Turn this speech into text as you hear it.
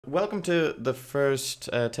welcome to the first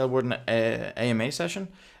Tailwarden AMA session,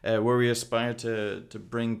 where we aspire to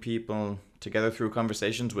bring people together through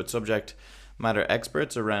conversations with subject matter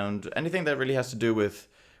experts around anything that really has to do with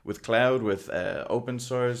cloud, with open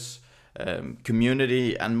source,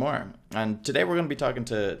 community, and more. And today we're going to be talking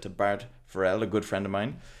to Bart Farrell, a good friend of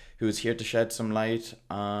mine, who is here to shed some light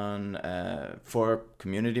on for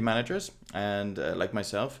community managers and like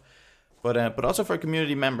myself, but also for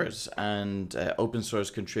community members and open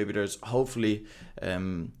source contributors. Hopefully,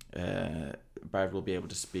 Bart will be able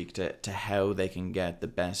to speak to how they can get the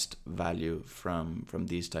best value from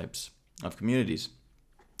these types of communities.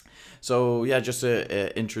 So yeah, just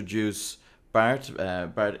to introduce Bart.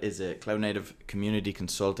 Bart is a cloud native community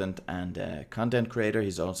consultant and content creator.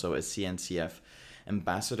 He's also a CNCF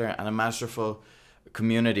ambassador and a masterful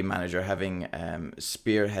community manager, having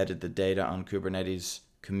spearheaded the data on Kubernetes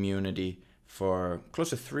community for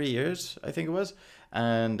close to 3 years, I think it was.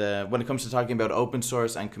 And when it comes to talking about open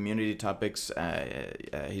source and community topics,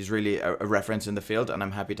 he's really a reference in the field, and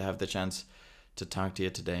I'm happy to have the chance to talk to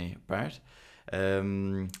you today, Bart.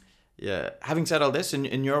 Yeah. Having said all this,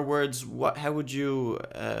 in your words, how would you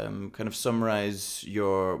kind of summarize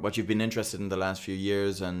what you've been interested in the last few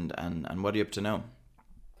years, and what are you up to now?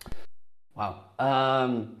 Wow.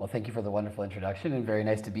 Well, thank you for the wonderful introduction, and very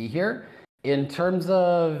nice to be here. In terms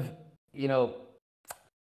of,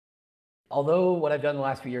 although what I've done the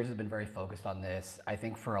last few years has been very focused on this, I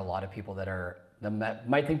think for a lot of people that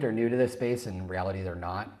might think they're new to this space, and in reality they're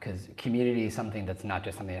not, because community is something that's not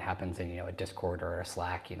just something that happens in a Discord or a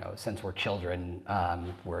Slack. Since we're children,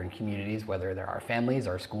 we're in communities, whether they're our families,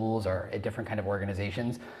 our schools, or a different kind of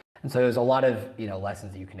organizations. And so there's a lot of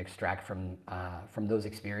lessons that you can extract from those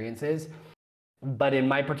experiences. But in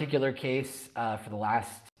my particular case, for the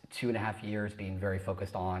last 2.5 years, being very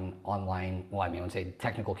focused on online, I would say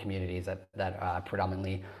technical communities that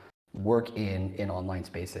predominantly work in online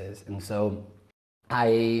spaces. And so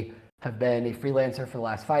I have been a freelancer for the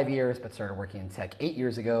last 5 years, but started working in tech 8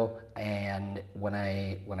 years ago. And when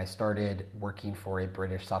I started working for a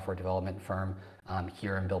British software development firm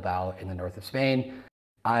here in Bilbao in the north of Spain,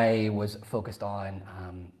 I was focused on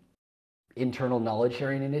internal knowledge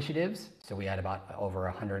sharing initiatives. So we had about over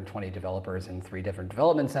 120 developers in 3 different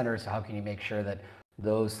development centers. So how can you make sure that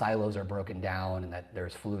those silos are broken down and that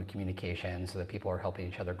there's fluid communication so that people are helping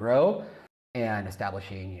each other grow, and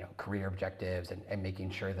establishing career objectives and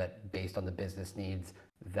making sure that based on the business needs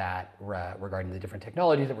that regarding the different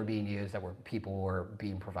technologies that were being used, that people were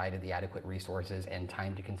being provided the adequate resources and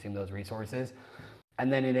time to consume those resources.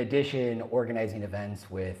 And then in addition, organizing events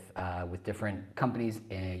with different companies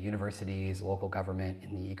and universities, local government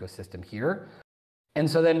in the ecosystem here. And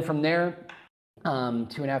so then from there,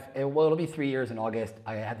 2.5, it'll be 3 years in August,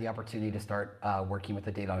 I had the opportunity to start working with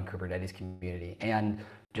the Data on Kubernetes community. And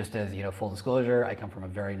just as full disclosure, I come from a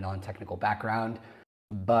very non-technical background,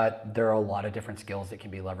 but there are a lot of different skills that can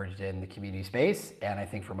be leveraged in the community space. And I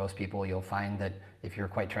think for most people, you'll find that if you're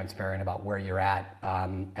quite transparent about where you're at,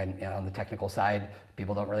 and on the technical side,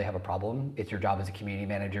 people don't really have a problem. It's your job as a community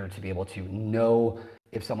manager to be able to know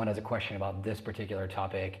if someone has a question about this particular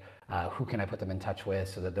topic, who can I put them in touch with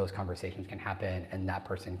so that those conversations can happen and that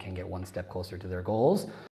person can get one step closer to their goals.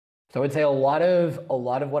 So I would say a lot of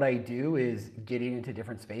what I do is getting into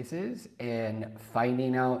different spaces and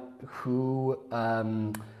finding out who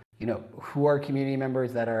are community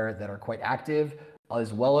members that are quite active,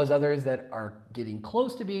 as well as others that are getting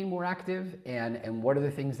close to being more active, and what are the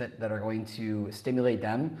things that are going to stimulate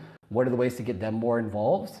them, what are the ways to get them more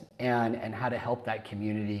involved, and how to help that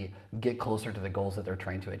community get closer to the goals that they're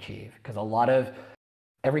trying to achieve. Because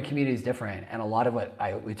every community is different, and a lot of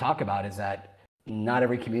what we talk about is that not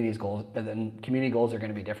every community's goals, community goals are going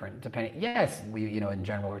to be different. Yes, in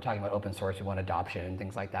general, we're talking about open source, we want adoption and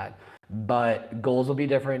things like that, but goals will be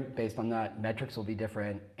different based on that. Metrics will be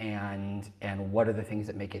different, and what are the things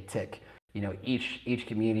that make it tick? Each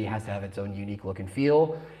community has to have its own unique look and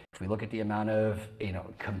feel. If we look at the amount of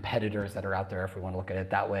competitors that are out there, if we want to look at it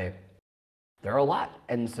that way, there are a lot.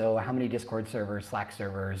 And so how many Discord servers, Slack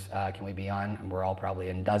servers can we be on? And we're all probably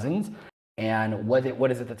in dozens. And what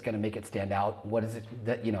is it that's going to make it stand out? What is it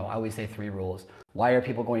that, I always say 3 rules. Why are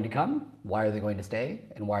people going to come? Why are they going to stay?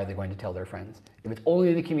 And why are they going to tell their friends? If it's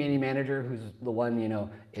only the community manager who's the one,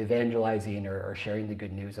 evangelizing or sharing the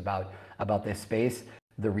good news about this space,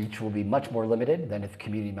 the reach will be much more limited than if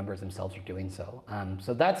community members themselves are doing so.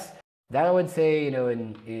 So that I would say,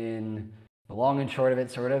 in the long and short of it,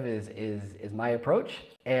 sort of is my approach.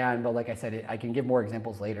 But like I said, I can give more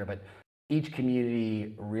examples later, but each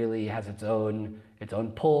community really has its own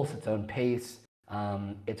pulse, its own pace,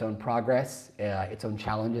 its own progress, its own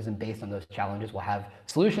challenges, and based on those challenges, we'll have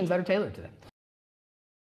solutions that are tailored to them.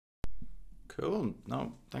 Cool.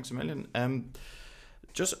 No, thanks a million.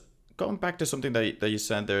 Just going back to something that you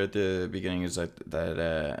said there at the beginning is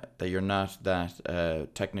that you're not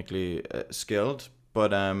that technically skilled,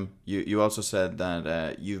 but you also said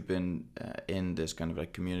that you've been in this kind of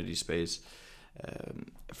like community space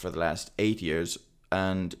for the last 8 years,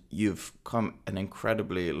 and you've come an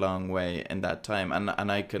incredibly long way in that time,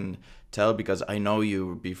 and I can tell because I know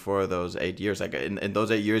you before those 8 years. Like in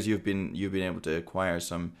those 8 years, you've been able to acquire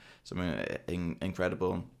some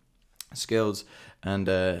incredible skills, and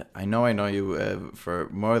I know you for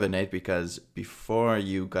more than 8 because before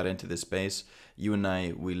you got into this space, you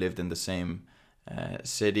and we lived in the same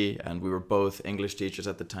city, and we were both English teachers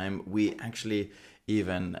at the time. We actually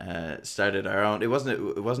even started our own. It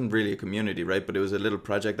wasn't really a community, right? But it was a little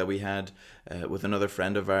project that we had with another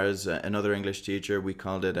friend of ours, another English teacher. We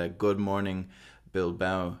called it a Good Morning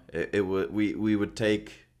Bilbao. We would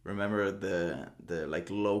take, remember the like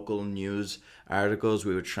local news articles,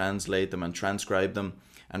 we would translate them and transcribe them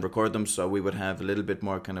and record them, so we would have a little bit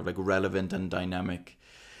more kind of like relevant and dynamic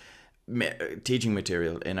teaching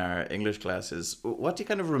material in our English classes. What do you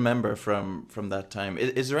kind of remember from that time?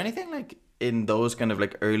 Is there anything like in those kind of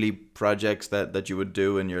like early projects that you would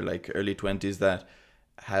do in your like early 20s that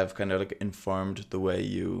have kind of like informed the way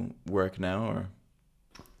you work now? Or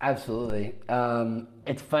Absolutely.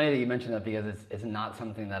 It's funny that you mentioned that because it's not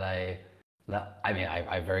something that I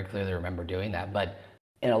very clearly remember doing that, but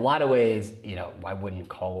in a lot of ways, I wouldn't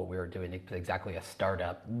call what we were doing exactly a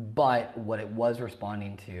startup, but what it was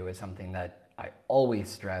responding to is something that I always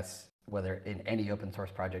stress, whether in any open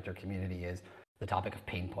source project or community, is the topic of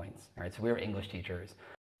pain points. All right, so we were English teachers,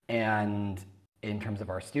 and in terms of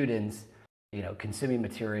our students, consuming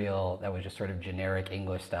material that was just sort of generic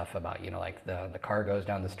English stuff about, like the car goes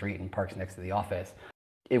down the street and parks next to the office.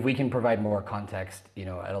 If we can provide more context,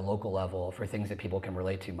 at a local level for things that people can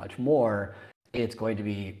relate to much more, it's going to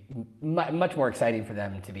be much more exciting for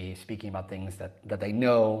them to be speaking about things that they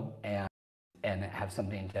know and have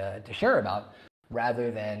something to share about,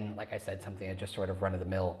 rather than, like I said, something that just sort of run of the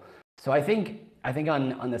mill. So I think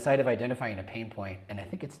on the side of identifying a pain point, and I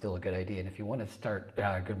think it's still a good idea. And if you want to start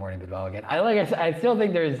Good Morning Bilbao again, I still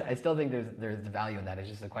think there's value in that. It's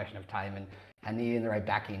just a question of time and needing the right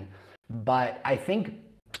backing. But I think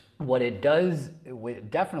what it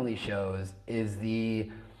definitely shows is the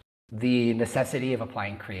necessity of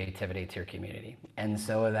applying creativity to your community, and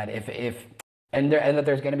so that that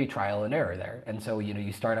there's going to be trial and error there. And so,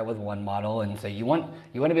 you start out with one model, and so you want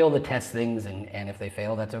to be able to test things, and if they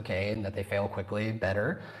fail, that's okay, and that they fail quickly,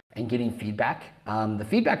 better, and getting feedback. The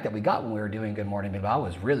feedback that we got when we were doing Good Morning Bilbao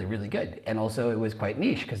was really, really good. And also it was quite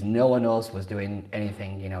niche because no one else was doing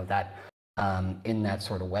anything, that in that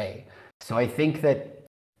sort of way. So I think that,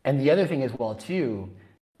 and the other thing as well too,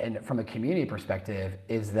 and from a community perspective,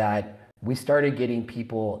 is that we started getting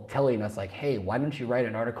people telling us like, hey, why don't you write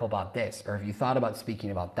an article about this? Or have you thought about speaking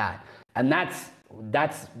about that? And that's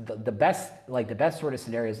the best sort of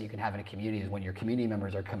scenarios that you can have in a community is when your community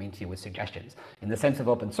members are coming to you with suggestions. In the sense of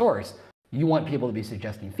open source, you want people to be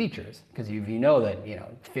suggesting features, because if you know that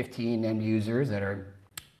 15 end users that are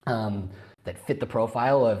that fit the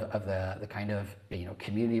profile of the kind of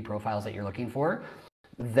community profiles that you're looking for,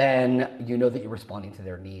 then you know that you're responding to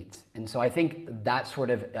their needs. And so I think that's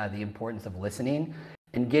sort of the importance of listening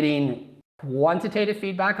and getting quantitative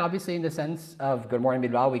feedback, obviously in the sense of Good Morning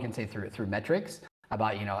Bilbao, we can say through metrics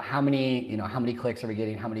about how many clicks are we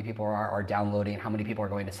getting, how many people are downloading, how many people are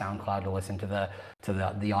going to SoundCloud to listen to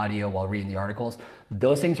the audio while reading the articles.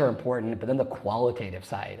 Those things are important, but then the qualitative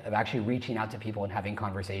side of actually reaching out to people and having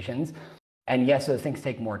conversations. And yes, those things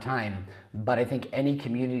take more time, but I think any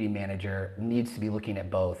community manager needs to be looking at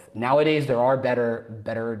both. Nowadays, there are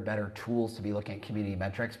better tools to be looking at community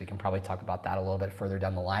metrics. We can probably talk about that a little bit further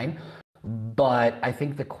down the line. But I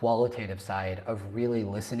think the qualitative side of really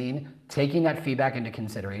listening, taking that feedback into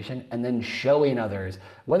consideration, and then showing others,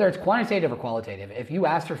 whether it's quantitative or qualitative, if you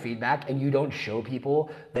ask for feedback and you don't show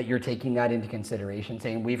people that you're taking that into consideration,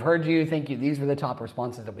 saying, we've heard you, these were the top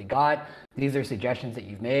responses that we got, these are suggestions that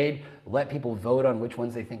you've made, let people vote on which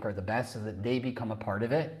ones they think are the best so that they become a part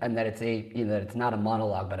of it, and that it's that it's not a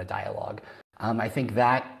monologue but a dialogue. I think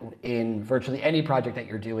that in virtually any project that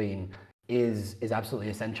you're doing is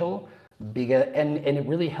absolutely essential. And it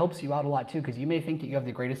really helps you out a lot too, because you may think that you have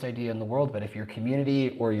the greatest idea in the world, but if your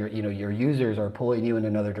community or your users are pulling you in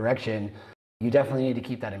another direction, you definitely need to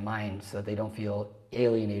keep that in mind so that they don't feel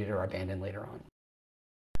alienated or abandoned later on.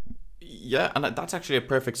 Yeah, and that's actually a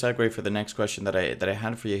perfect segue for the next question that I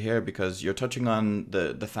had for you here, because you're touching on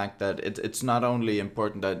the fact that it's not only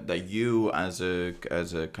important that you as a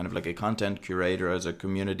kind of like a content curator, as a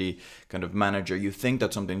community kind of manager, you think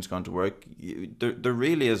that something's going to work. There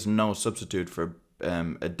really is no substitute for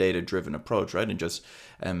a data driven approach, right? And just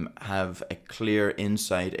have a clear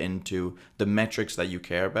insight into the metrics that you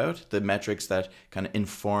care about, the metrics that kind of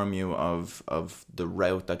inform you of the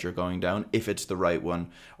route that you're going down, if it's the right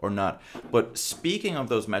one or not. But speaking of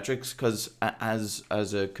those metrics, because as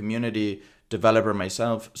a community developer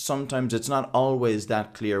myself, sometimes it's not always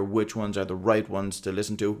that clear which ones are the right ones to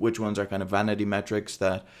listen to, which ones are kind of vanity metrics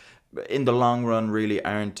that in the long run really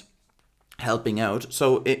aren't helping out.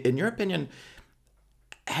 So in your opinion,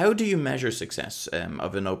 how do you measure success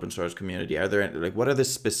of an open source community? Are there like what are the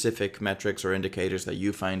specific metrics or indicators that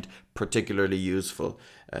you find particularly useful,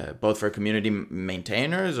 both for community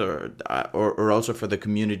maintainers or also for the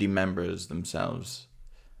community members themselves?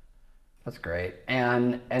 That's great.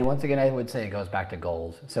 And once again, I would say it goes back to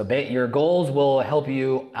goals. So your goals will help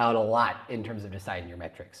you out a lot in terms of deciding your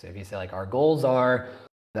metrics. So if you say like our goals are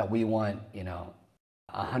that we want,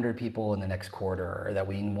 100 people in the next quarter, or that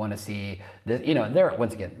we want to see this, there,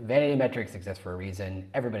 once again, vanity metrics exist for a reason.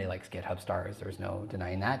 Everybody likes GitHub stars. There's no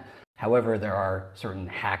denying that. However, there are certain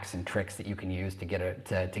hacks and tricks that you can use to get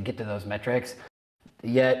to those metrics.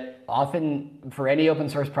 Yet often for any open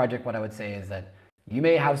source project, what I would say is that you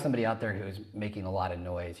may have somebody out there who's making a lot of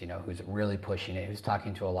noise, who's really pushing it, who's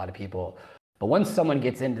talking to a lot of people. But once someone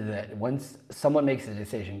gets into that, once someone makes a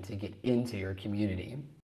decision to get into your community,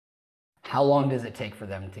 how long does it take for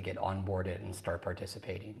them to get onboarded and start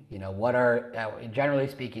participating? Generally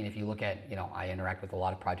speaking, if you look at, I interact with a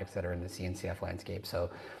lot of projects that are in the CNCF landscape.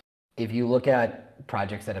 So if you look at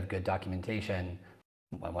projects that have good documentation,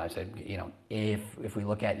 well, I said, if we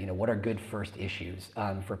look at, what are good first issues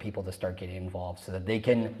for people to start getting involved so that they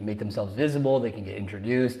can make themselves visible, they can get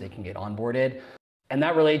introduced, they can get onboarded. And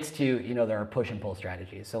that relates to, there are push and pull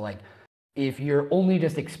strategies. So like, if you're only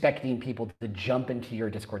just expecting people to jump into your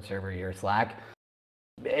Discord server, your Slack,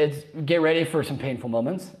 get ready for some painful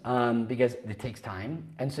moments because it takes time.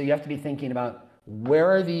 And so you have to be thinking about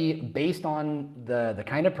based on the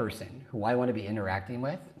kind of person who I want to be interacting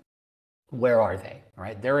with, where are they? All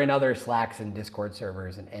right, they're in other Slacks and Discord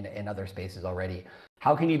servers and other spaces already.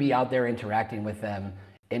 How can you be out there interacting with them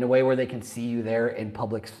in a way where they can see you there in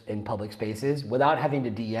public spaces without having to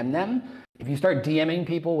DM them? If you start DMing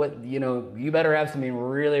people with, you better have something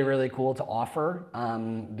really, really cool to offer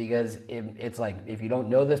because it's like, if you don't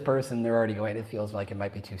know this person, they're already going, it feels like it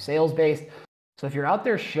might be too sales based. So if you're out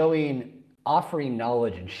there offering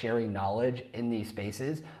knowledge and sharing knowledge in these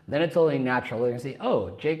spaces, then it's only natural. They're gonna say,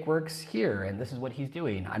 oh, Jake works here and this is what he's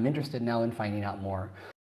doing. I'm interested now in finding out more.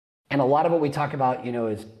 And a lot of what we talk about,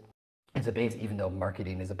 is a base, even though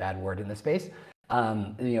marketing is a bad word in this space.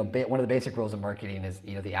 One of the basic rules of marketing is,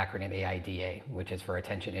 the acronym AIDA, which is for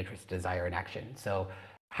attention, interest, desire, and action. So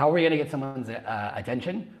how are we going to get someone's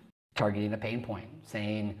attention? Targeting a pain point,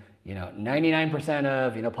 saying, 99%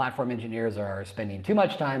 of, platform engineers are spending too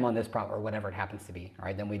much time on this problem or whatever it happens to be. All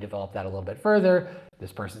right, then we develop that a little bit further.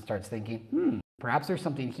 This person starts thinking, perhaps there's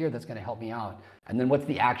something here that's going to help me out. And then what's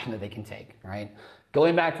the action that they can take, right?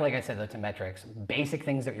 Going back to, like I said, to metrics, basic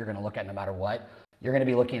things that you're going to look at no matter what. You're going to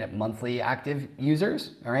be looking at monthly active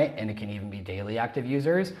users, all right? And it can even be daily active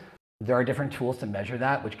users. There are different tools to measure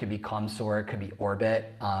that, which could be ComSort, could be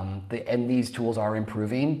Orbit, and these tools are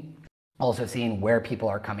improving. Also seeing where people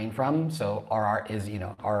are coming from. So are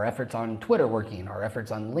our efforts on Twitter working? Our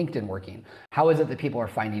efforts on LinkedIn working? How is it that people are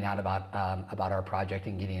finding out about our project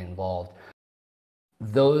and getting involved?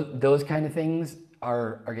 Those kind of things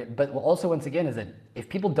but also once again is that if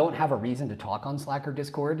people don't have a reason to talk on Slack or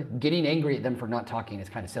Discord, getting angry at them for not talking is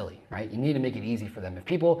kind of silly, right? You need to make it easy for them. If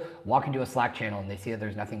people walk into a Slack channel and they see that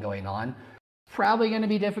there's nothing going on, probably going to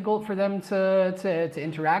be difficult for them to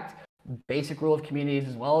interact. Basic rule of communities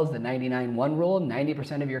as well as the 99-1 rule.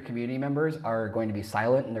 90% of your community members are going to be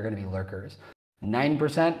silent and they're going to be lurkers.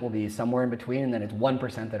 9% will be somewhere in between, and then it's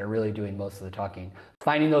 1% that are really doing most of the talking.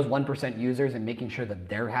 Finding those 1% users and making sure that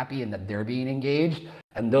they're happy and that they're being engaged,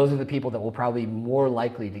 and those are the people that will probably be more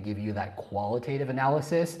likely to give you that qualitative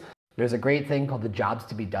analysis. There's a great thing called the jobs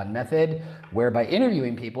to be done method, where by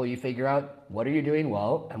interviewing people, you figure out what are you doing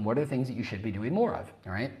well and what are the things that you should be doing more of,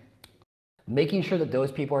 all right? Making sure that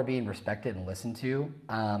those people are being respected and listened to,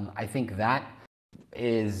 I think that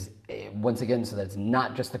is, once again, so that it's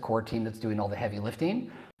not just the core team that's doing all the heavy lifting.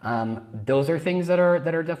 Those are things that are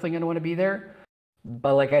definitely going to want to be there.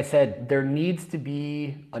 But like I said, there needs to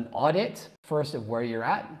be an audit first of where you're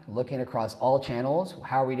at, looking across all channels.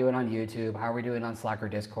 How are we doing on YouTube? How are we doing on Slack or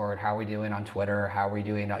Discord? How are we doing on Twitter? How are we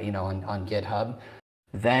doing, on GitHub?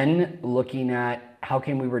 Then looking at how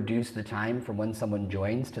can we reduce the time from when someone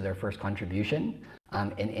joins to their first contribution,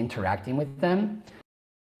 and interacting with them.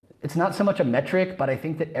 It's not so much a metric, but I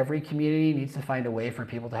think that every community needs to find a way for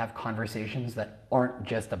people to have conversations that aren't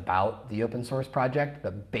just about the open source project,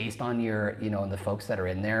 but based on and the folks that are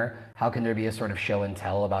in there. How can there be a sort of show and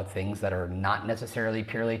tell about things that are not necessarily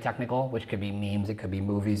purely technical, which could be memes, it could be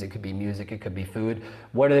movies, it could be music, it could be food.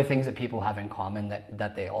 What are the things that people have in common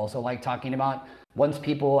that they also like talking about? Once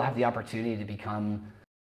people have the opportunity to become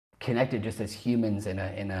connected just as humans in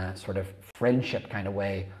a sort of friendship kind of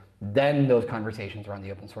way, then those conversations around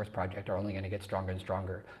the open source project are only going to get stronger and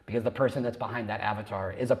stronger, because the person that's behind that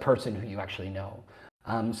avatar is a person who you actually know.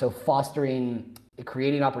 So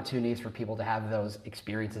creating opportunities for people to have those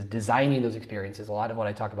experiences, designing those experiences. A lot of what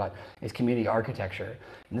I talk about is community architecture.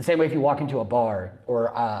 In the same way, if you walk into a bar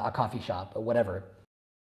or a coffee shop or whatever,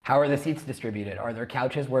 how are the seats distributed? Are there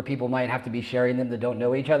couches where people might have to be sharing them that don't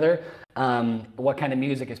know each other? What kind of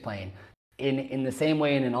music is playing? In the same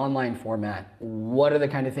way, in an online format, what are the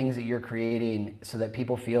kind of things that you're creating so that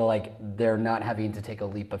people feel like they're not having to take a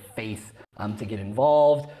leap of faith to get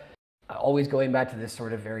involved? Always going back to this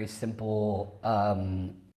sort of very simple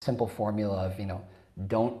formula of,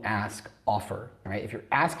 don't ask, offer, right? If you're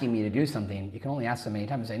asking me to do something, you can only ask so many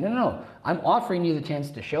times and say, no, I'm offering you the chance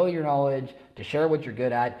to show your knowledge, to share what you're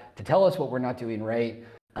good at, to tell us what we're not doing right.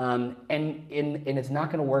 And it's not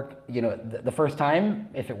going to work, the first time.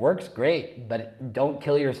 If it works, great, but don't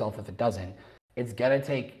kill yourself if it doesn't. It's going to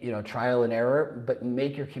take, trial and error, but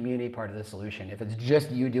make your community part of the solution. If it's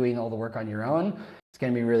just you doing all the work on your own, it's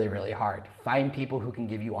going to be really, really hard. Find people who can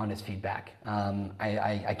give you honest feedback.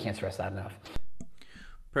 I can't stress that enough.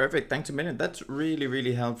 Perfect. Thanks a million. That's really,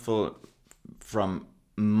 really helpful from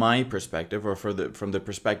my perspective, or from the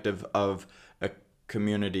perspective of a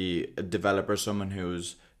community developer, someone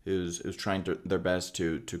who's trying their best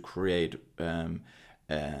to create an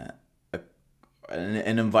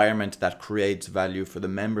environment that creates value for the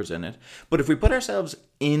members in it. But if we put ourselves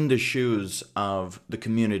in the shoes of the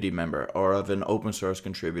community member or of an open source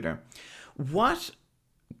contributor, what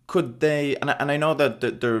could they, and I know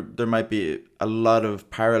that there might be a lot of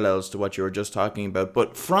parallels to what you were just talking about,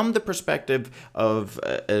 but from the perspective of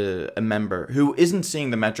a member who isn't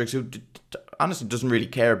seeing the metrics, who honestly doesn't really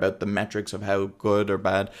care about the metrics of how good or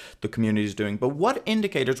bad the community is doing, but what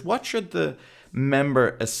indicators, what should the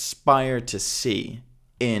member aspire to see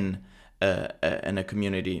in a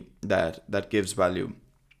community that gives value?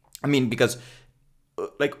 I mean, because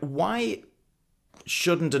why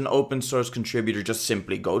shouldn't an open source contributor just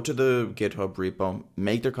simply go to the GitHub repo,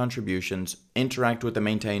 make their contributions, interact with the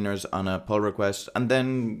maintainers on a pull request, and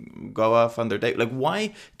then go off on their day?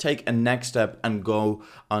 Why take a next step and go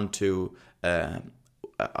onto some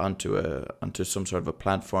sort of a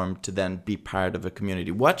platform to then be part of a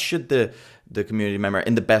community? What should the community member,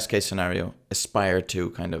 in the best case scenario, aspire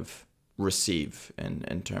to kind of receive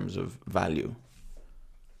in terms of value?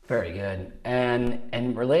 Very good.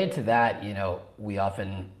 And related to that, we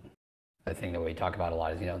often, the thing that we talk about a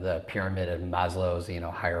lot is, the pyramid of Maslow's,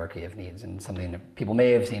 hierarchy of needs, and something that people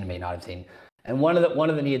may have seen and may not have seen. And one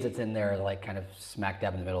of the needs that's in there, kind of smack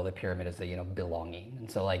dab in the middle of the pyramid, is the, belonging.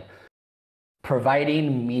 And so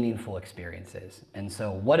providing meaningful experiences. And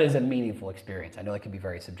so what is a meaningful experience? I know it can be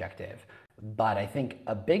very subjective, but I think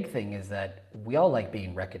a big thing is that we all like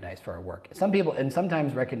being recognized for our work.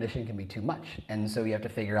 Sometimes recognition can be too much. And so you have to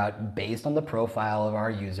figure out, based on the profile of our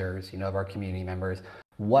users, of our community members,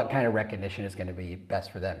 what kind of recognition is going to be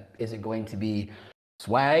best for them. Is it going to be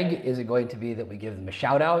swag? Is it going to be that we give them a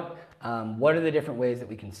shout out? What are the different ways that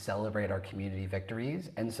we can celebrate our community victories?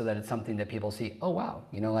 And so that it's something that people see, oh, wow,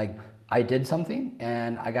 I did something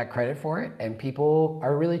and I got credit for it and people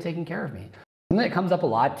are really taking care of me. Something that comes up a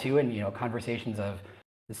lot too in conversations of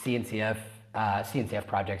the CNCF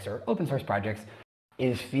projects or open source projects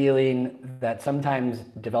is feeling that sometimes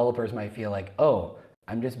developers might feel like, oh,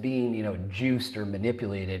 I'm just being juiced or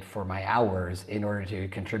manipulated for my hours in order to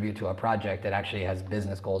contribute to a project that actually has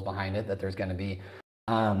business goals behind it, that there's going to be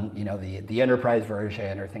the enterprise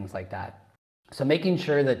version or things like that. So making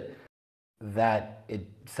sure that it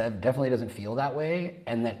definitely doesn't feel that way,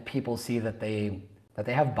 and that people see that they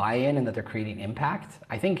have buy-in and that they're creating impact.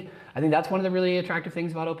 I think that's one of the really attractive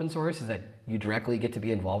things about open source, is that you directly get to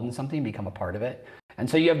be involved in something, become a part of it. And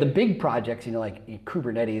so you have the big projects, like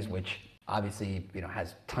Kubernetes, which obviously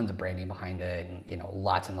has tons of branding behind it, and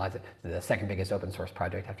lots and lots of, the second biggest open source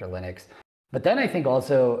project after Linux. But then I think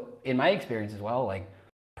also, in my experience as well, like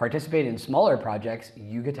participate in smaller projects,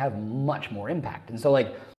 you get to have much more impact. And so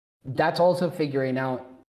like that's also figuring out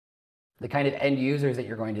the kind of end users that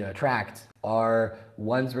you're going to attract are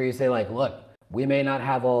ones where you say like, look, we may not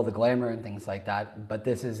have all the glamour and things like that, but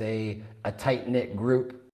this is a tight-knit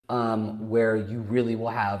group where you really will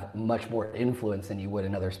have much more influence than you would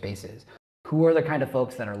in other spaces. Who are the kind of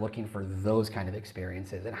folks that are looking for those kind of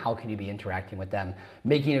experiences, and how can you be interacting with them,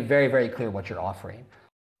 making it very, very clear what you're offering.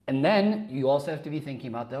 And then you also have to be thinking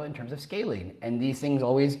about, though, in terms of scaling. And these things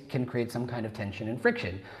always can create some kind of tension and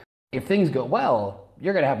friction. If things go well,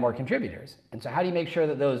 you're going to have more contributors. And so how do you make sure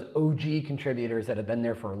that those OG contributors that have been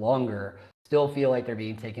there for longer still feel like they're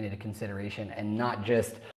being taken into consideration and not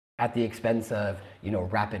just at the expense of,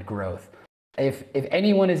 rapid growth? If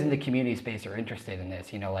anyone is in the community space or interested in this,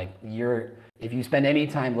 if you spend any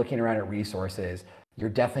time looking around at resources, you're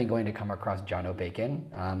definitely going to come across John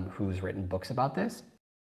O'Bacon, who's written books about this.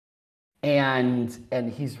 And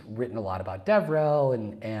he's written a lot about DevRel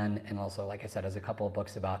and also, like I said, has a couple of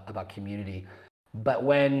books about community. But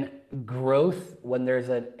when there's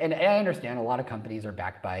and I understand a lot of companies are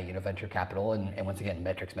backed by, venture capital and once again,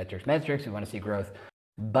 metrics, we want to see growth.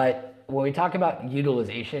 But when we talk about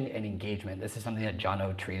utilization and engagement, this is something that John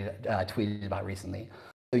O tweeted about recently.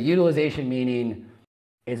 So utilization meaning,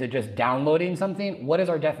 is it just downloading something? What is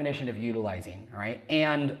our definition of utilizing, all right?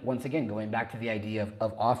 And once again, going back to the idea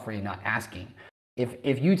of offering, not asking.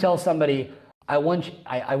 If you tell somebody, I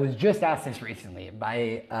was just asked this recently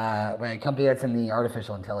by a company that's in the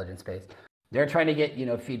artificial intelligence space. They're trying to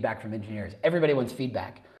get feedback from engineers. Everybody wants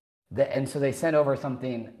feedback. And so they sent over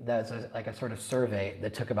something that's like a sort of survey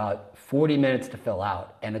that took about 40 minutes to fill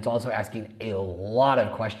out. And it's also asking a lot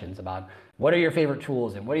of questions about what are your favorite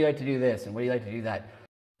tools and what do you like to do this and what do you like to do that?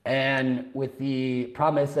 And with the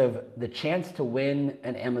promise of the chance to win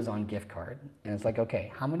an Amazon gift card. And it's like, okay,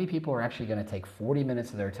 how many people are actually going to take 40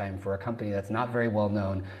 minutes of their time for a company that's not very well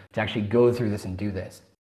known to actually go through this and do this?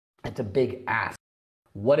 It's a big ask.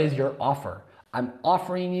 What is your offer? I'm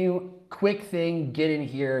offering you quick thing, get in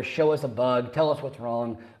here, show us a bug, tell us what's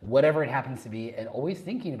wrong, whatever it happens to be, and always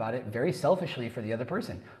thinking about it very selfishly for the other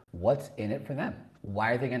person. What's in it for them?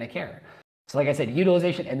 Why are they going to care? So like I said,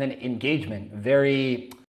 utilization and then engagement,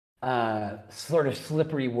 very sort of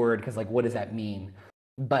slippery word, because like, what does that mean?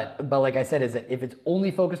 But like I said, is that if it's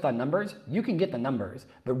only focused on numbers, you can get the numbers,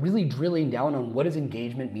 but really drilling down on what does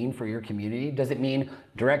engagement mean for your community? Does it mean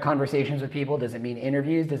direct conversations with people? Does it mean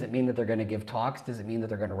interviews? Does it mean that they're going to give talks? Does it mean that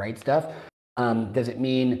they're going to write stuff? Does it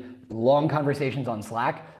mean long conversations on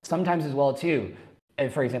Slack? Sometimes as well too.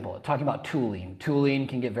 For example, talking about tooling. Tooling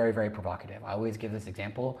can get very, very provocative. I always give this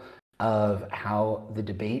example of how the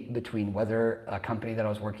debate between whether a company that I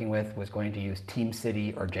was working with was going to use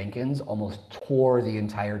TeamCity or Jenkins almost tore the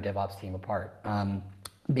entire DevOps team apart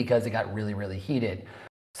because it got really, really heated.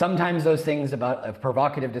 Sometimes those things about a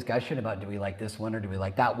provocative discussion about do we like this one or do we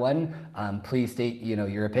like that one, please state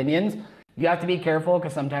your opinions. You have to be careful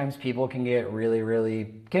because sometimes people can get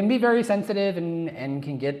can be very sensitive and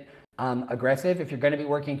can get aggressive. If you're going to be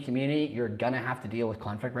working in community, you're going to have to deal with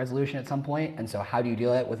conflict resolution at some point. And so how do you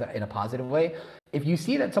deal with it in a positive way? If you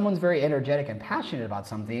see that someone's very energetic and passionate about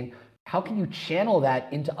something, how can you channel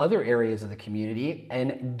that into other areas of the community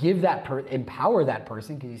and give that empower that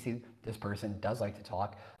person? Because you see this person does like to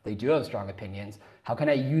talk. They do have strong opinions. How can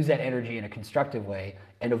I use that energy in a constructive way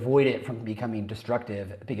and avoid it from becoming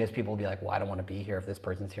destructive? Because people will be like, well, I don't want to be here if this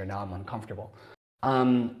person's here now. I'm uncomfortable.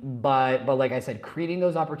 But like I said, creating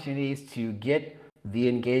those opportunities to get the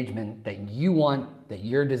engagement that you want, that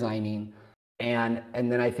you're designing, and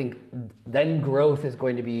then I think then growth is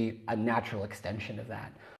going to be a natural extension of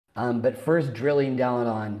that. But first drilling down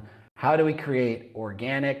on how do we create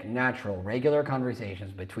organic, natural, regular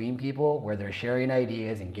conversations between people where they're sharing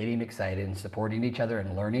ideas and getting excited and supporting each other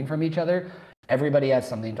and learning from each other. Everybody has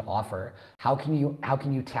something to offer. How can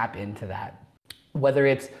you tap into that? Whether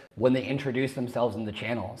it's when they introduce themselves in the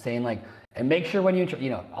channel, saying like, and make sure when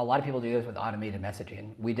a lot of people do this with automated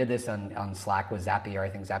messaging. We did this on Slack with Zapier. I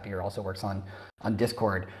think Zapier also works on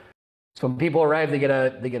Discord. So when people arrive, they get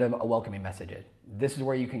a welcoming message. This is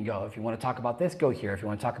where you can go. If you want to talk about this, go here. If you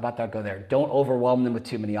want to talk about that, go there. Don't overwhelm them with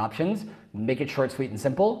too many options. Make it short, sweet, and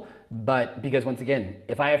simple. But because once again,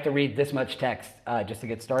 if I have to read this much text just to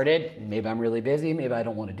get started, maybe I'm really busy, maybe I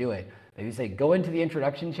don't want to do it. Maybe say, go into the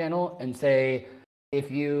introduction channel and say, if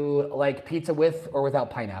you like pizza with or without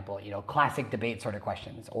pineapple, classic debate sort of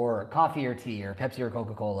questions, or coffee or tea or Pepsi or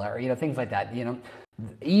Coca-Cola, or, things like that,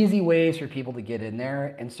 easy ways for people to get in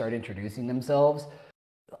there and start introducing themselves.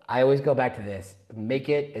 I always go back to this: make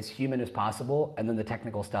it as human as possible, and then the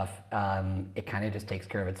technical stuff, it kind of just takes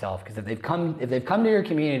care of itself. Because if they've come to your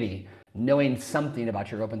community knowing something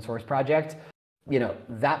about your open source project,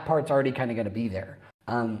 that part's already kind of going to be there.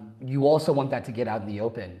 You also want that to get out in the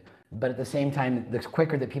open, but at the same time, the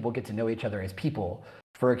quicker that people get to know each other as people.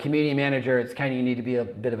 For a community manager, it's kind of, you need to be a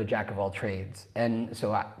bit of a jack of all trades. And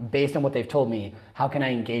so based on what they've told me, how can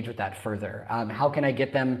I engage with that further? How can I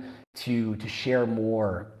get them to share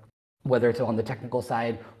more, whether it's on the technical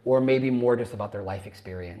side or maybe more just about their life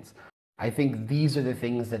experience? I think these are the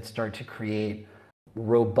things that start to create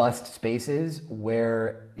robust spaces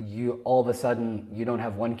where you all of a sudden, you don't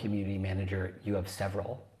have one community manager, you have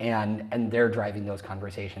several, and they're driving those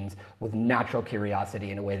conversations with natural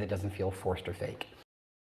curiosity in a way that doesn't feel forced or fake.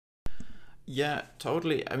 Yeah,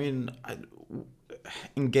 totally. I mean,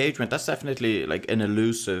 engagement, that's definitely like an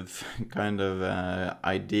elusive kind of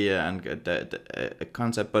idea and a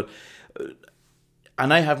concept, but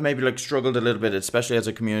and I have maybe like struggled a little bit, especially as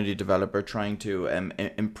a community developer, trying to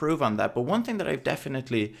improve on that. But one thing that I've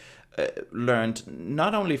definitely learned,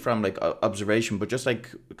 not only from like observation, but just like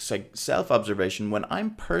self-observation, when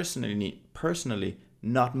I'm personally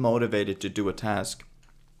not motivated to do a task,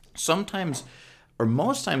 sometimes or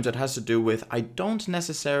most times it has to do with I'm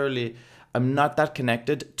not that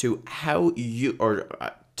connected to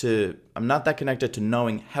I'm not that connected to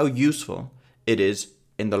knowing how useful it is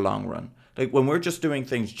in the long run. Like when we're just doing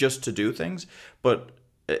things just to do things, but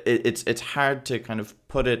it's hard to kind of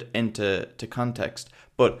put it into context.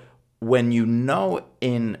 But when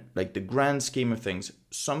in like the grand scheme of things,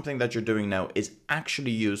 something that you're doing now is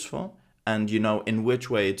actually useful, and in which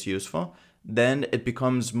way it's useful, then it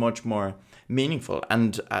becomes much more meaningful.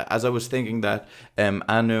 And as I was thinking that,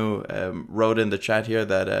 Anu wrote in the chat here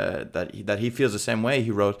that he feels the same way.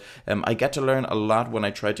 He wrote, I get to learn a lot when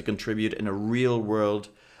I try to contribute in a real world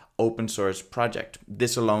open source project.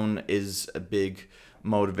 This alone is a big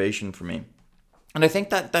motivation for me. And I think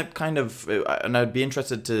that kind of, and I'd be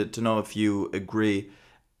interested to know if you agree,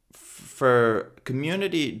 for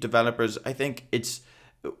community developers, I think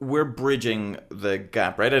we're bridging the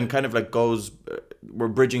gap, right? And kind of like we're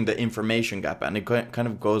bridging the information gap, and it kind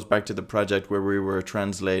of goes back to the project where we were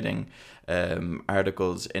translating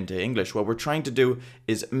articles into English. What we're trying to do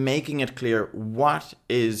is making it clear what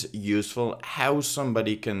is useful, how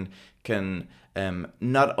somebody can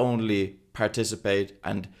not only participate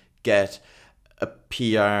and get a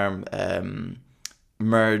PR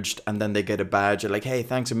merged and then they get a badge like, hey,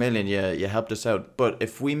 thanks a million, you helped us out. But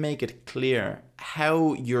if we make it clear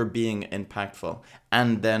how you're being impactful,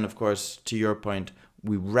 and then of course to your point,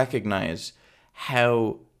 we recognize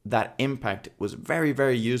how that impact was very,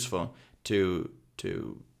 very useful to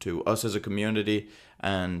us as a community,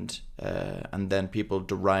 and then people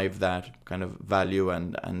derive that kind of value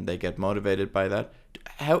and they get motivated by that.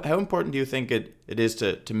 How important do you think it is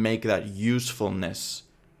to make that usefulness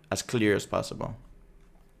as clear as possible?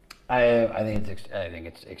 I think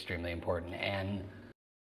it's extremely important, and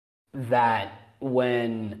that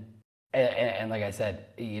when and like I said,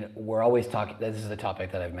 we're always talking. This is a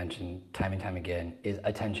topic that I've mentioned time and time again, is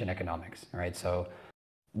attention economics. Right, so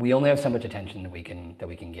we only have so much attention that we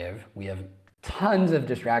can give. We have tons of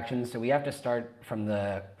distractions, so we have to start from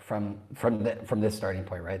this starting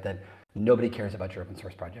point, right? That nobody cares about your open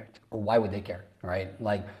source project, or why would they care, right?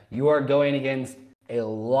 Like, you are going against a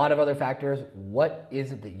lot of other factors. What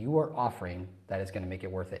is it that you are offering that is going to make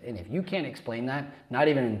it worth it? And if you can't explain that, not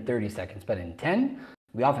even in 30 seconds, but in 10,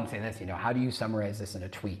 we often say this, how do you summarize this in a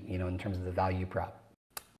tweet, in terms of the value prop?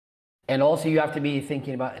 And also you have to be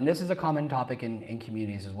thinking about, and this is a common topic in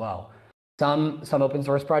communities as well. Some open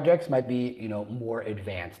source projects might be, more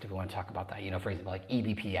advanced, if we want to talk about that, for example, like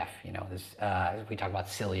eBPF, if we talk about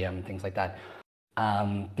Cilium, things like that.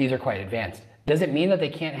 These are quite advanced. Does it mean that they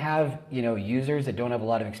can't have, users that don't have a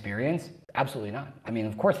lot of experience? Absolutely not. I mean,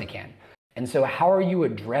 of course they can. And so how are you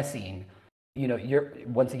addressing,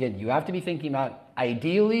 once again, you have to be thinking about,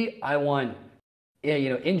 ideally, I want,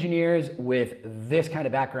 engineers with this kind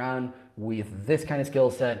of background, with this kind of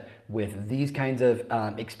skill set, with these kinds of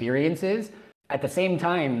experiences. At the same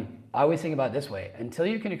time, I always think about it this way: until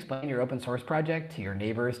you can explain your open source project to your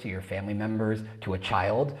neighbors, to your family members, to a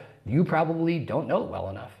child, you probably don't know it well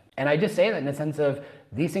enough. And I just say that in the sense of,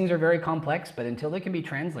 these things are very complex, but until they can be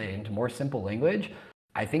translated into more simple language,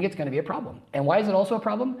 I think it's going to be a problem. And why is it also a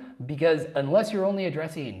problem? Because unless you're only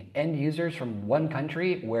addressing end users from one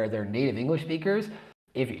country where they're native English speakers,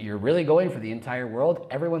 if you're really going for the entire world,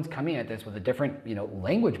 everyone's coming at this with a different,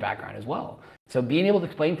 language background as well. So being able to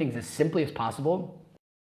explain things as simply as possible,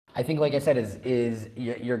 I think, like I said, is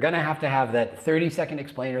you're going to have that 30-second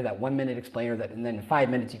explainer, that 1-minute explainer, that, and then in 5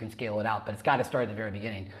 minutes you can scale it out. But it's got to start at the very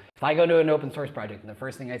beginning. If I go to an open source project and the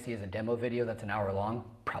first thing I see is a demo video that's an hour long,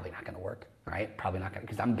 probably not going to work, right? Probably not going to,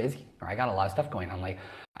 because I'm busy or I got a lot of stuff going on. Like,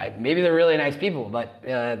 maybe they're really nice people, but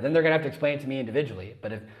then they're going to have to explain it to me individually.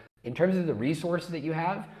 But if, in terms of the resources that you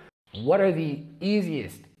have, what are the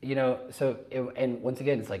easiest, and once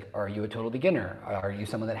again, it's like, are you a total beginner? Are you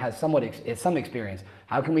someone that has some experience?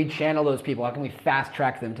 How can we channel those people? How can we fast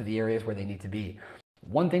track them to the areas where they need to be?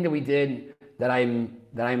 One thing that we did that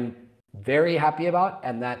I'm very happy about,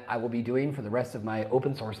 and that I will be doing for the rest of my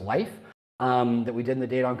open source life, that we did in the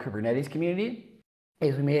Data on Kubernetes community,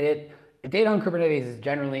 is we made it. Data on Kubernetes is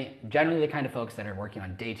generally the kind of folks that are working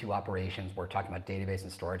on day 2 operations. We're talking about database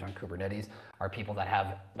and storage on Kubernetes, are people that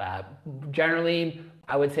have generally,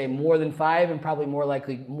 I would say, more than 5 and probably more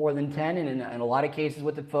likely more than 10, and in a lot of cases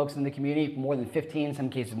with the folks in the community, more than 15, in some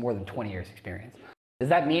cases more than 20 years experience. Does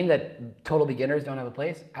that mean that total beginners don't have a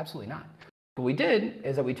place? Absolutely not. What we did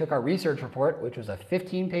is that we took our research report, which was a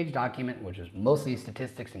 15-page document, which was mostly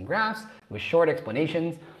statistics and graphs with short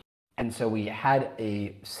explanations. And so we had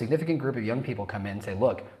a significant group of young people come in and say,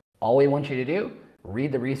 look, all we want you to do,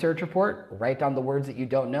 read the research report, write down the words that you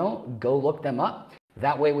don't know, go look them up.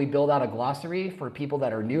 That way we build out a glossary for people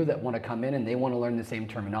that are new that want to come in and they want to learn the same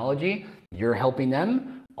terminology. You're helping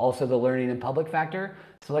them. Also the learning in public factor.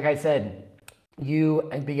 So like I said,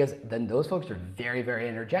 because then those folks are very, very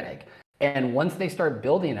energetic. And once they start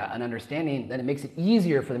building an understanding, then it makes it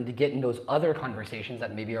easier for them to get in those other conversations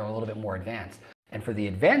that maybe are a little bit more advanced. And for the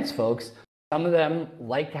advanced folks, some of them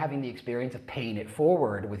like having the experience of paying it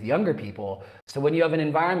forward with younger people. So when you have an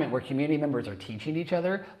environment where community members are teaching each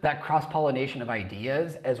other, that cross-pollination of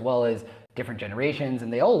ideas, as well as different generations,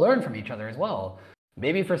 and they all learn from each other as well.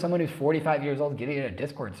 Maybe for someone who's 45 years old, getting in a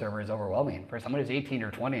Discord server is overwhelming. For someone who's 18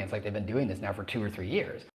 or 20, it's like they've been doing this now for 2 or 3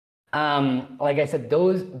 years. Like I said,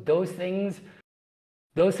 those things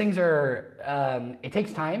are, it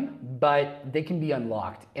takes time, but they can be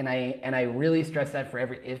unlocked. And I really stress that for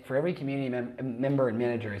every community member and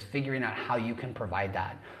manager is figuring out how you can provide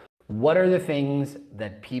that. What are the things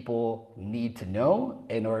that people need to know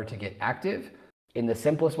in order to get active? In the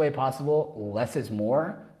simplest way possible, less is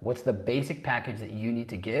more. What's the basic package that you need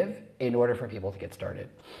to give in order for people to get started?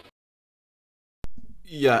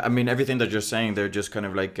 Yeah, I mean, everything that you're saying there just kind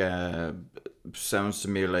of like sounds to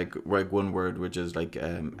me like one word, which is like,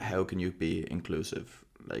 how can you be inclusive,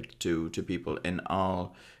 like to people in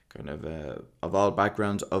all kind of all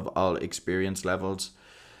backgrounds, of all experience levels.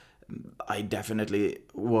 I definitely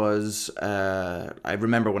was. I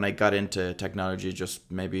remember when I got into technology,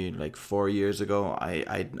 just maybe like 4 years ago.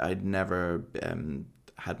 I'd never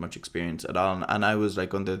had much experience at all, and I was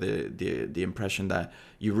like under the impression that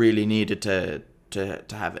you really needed to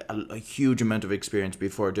have a huge amount of experience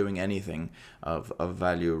before doing anything of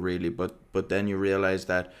value, really. But then you realize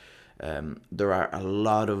that there are a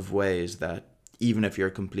lot of ways that even if you're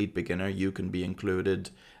a complete beginner, you can be included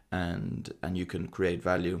and you can create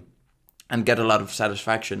value and get a lot of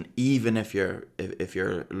satisfaction, even if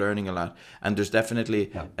you're learning a lot. And there's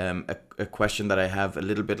definitely a question that I have a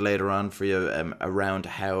little bit later on for you around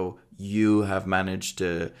how you have managed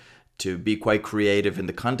to be quite creative in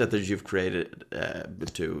the content that you've created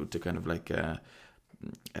to kind of like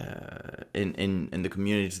in the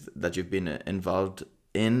communities that you've been involved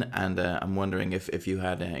in. And I'm wondering if you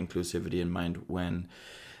had inclusivity in mind when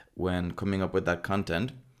coming up with that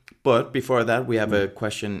content. But before that, we have a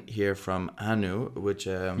question here from Anu, which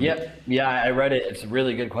yeah, I read it. It's a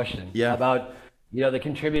really good question. Yeah. About the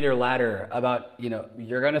contributor ladder, about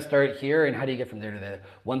you're going to start here and how do you get from there to there.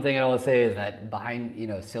 One thing I will say is that behind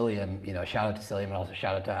Cilium, shout out to Cilium and also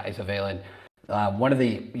shout out to Isovalent, one of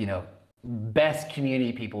the best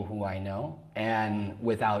community people who I know, and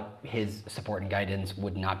without his support and guidance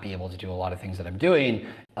would not be able to do a lot of things that I'm doing,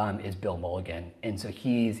 is Bill Mulligan. And so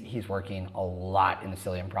he's working a lot in the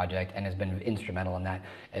Cilium project and has been instrumental in that.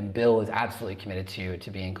 And Bill is absolutely committed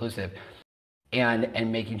to being inclusive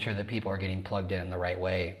and making sure that people are getting plugged in the right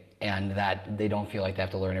way and that they don't feel like they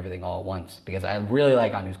have to learn everything all at once. Because I really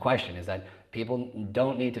like Anu's question is that people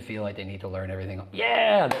don't need to feel like they need to learn everything.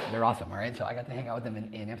 Yeah, they're awesome, all right? So I got to hang out with them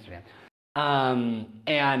in Amsterdam.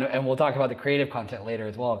 And we'll talk about the creative content later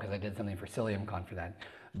as well, because I did something for CiliumCon for that.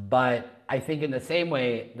 But I think in the same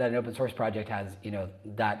way that an open source project has,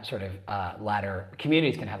 that sort of ladder,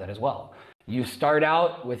 communities can have that as well. You start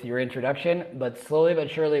out with your introduction, but slowly but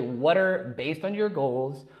surely, based on your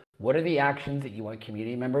goals, What are the actions that you want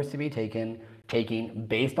community members to be taking?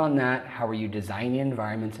 Based on that, how are you designing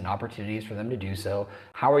environments and opportunities for them to do so?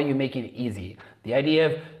 How are you making it easy? The idea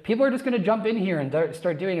of people are just going to jump in here and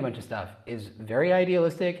start doing a bunch of stuff is very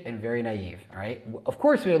idealistic and very naive, all right? Of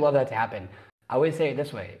course, we would love that to happen. I always say it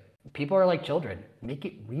this way. People are like children. Make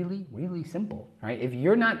it really, really simple, right? If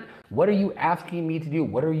you're not, what are you asking me to do?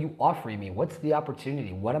 What are you offering me? What's the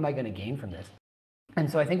opportunity? What am I going to gain from this? And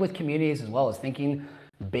so I think with communities as well as thinking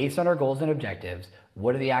based on our goals and objectives,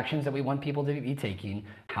 what are the actions that we want people to be taking?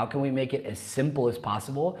 How can we make it as simple as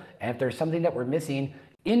possible? And if there's something that we're missing,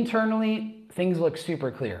 internally, things look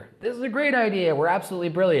super clear. This is a great idea. We're absolutely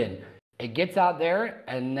brilliant. It gets out there,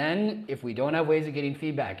 and then if we don't have ways of getting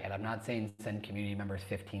feedback, and I'm not saying send community members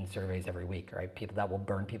 15 surveys every week, right? People that will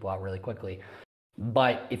burn people out really quickly.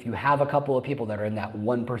 But if you have a couple of people that are in that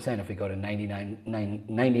 1%, if we go to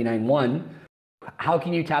 99.1, how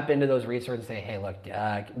can you tap into those resources and say, hey, look,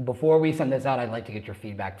 before we send this out, I'd like to get your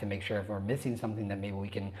feedback to make sure if we're missing something that maybe we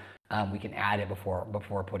can add it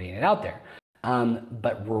before putting it out there.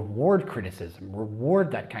 But reward criticism, reward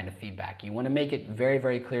that kind of feedback. You want to make it very,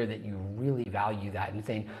 very clear that you really value that, and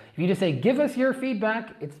saying, if you just say, give us your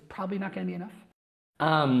feedback, it's probably not going to be enough.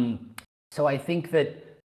 So I think that,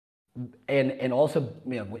 and also,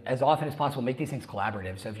 as often as possible, make these things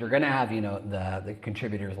collaborative. So if you're going to have, the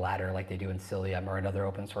contributors ladder like they do in Cilium or in other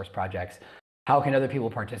open source projects, how can other people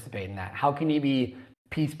participate in that? How can you be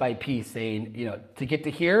piece by piece saying, to get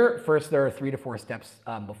to here, first there are 3 to 4 steps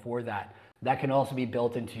before that. That can also be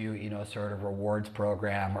built into, a sort of rewards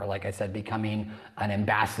program, or like I said, becoming an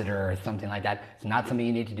ambassador or something like that. It's not something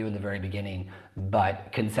you need to do in the very beginning,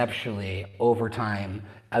 but conceptually, over time,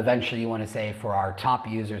 eventually you want to say for our top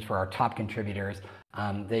users, for our top contributors,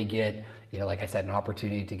 they get, like I said, an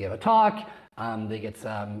opportunity to give a talk. They get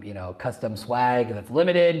some, custom swag that's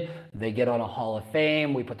limited. They get on a Hall of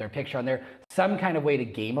Fame. We put their picture on there. Some kind of way to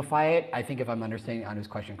gamify it. I think if I'm understanding Anu's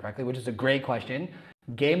question correctly, which is a great question,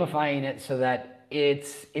 gamifying it so that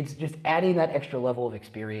it's just adding that extra level of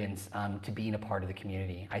experience to being a part of the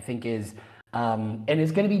community, I think is, and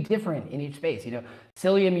it's going to be different in each space.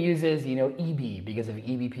 Cilium uses, EB because of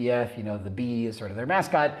eBPF, the bee is sort of their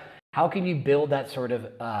mascot. How can you build that sort of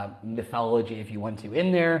mythology, if you want to,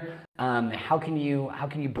 in there? How can you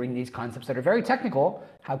bring these concepts that are very technical?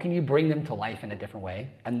 How can you bring them to life in a different way?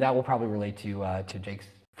 And that will probably relate to Jake's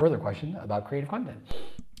further question about creative content.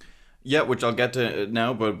 Yeah, which I'll get to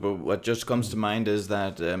now, but what just comes to mind is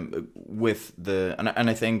that with the, and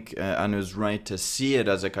I think Anu's right to see it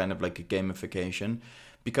as a kind of like a gamification,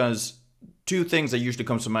 because two things that usually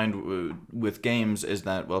comes to mind with games is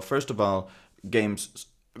that, well, first of all, games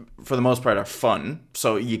for the most part are fun,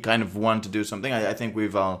 so you kind of want to do something. I think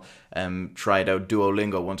we've all tried out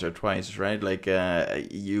Duolingo once or twice, right? Like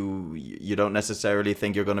you don't necessarily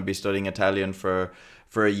think you're going to be studying Italian for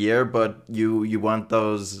a year, but you want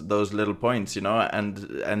those little points,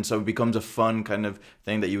 and so it becomes a fun kind of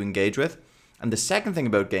thing that you engage with. And the second thing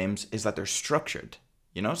about games is that they're structured,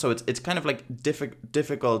 so it's kind of like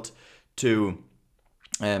difficult to,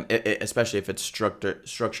 especially if it's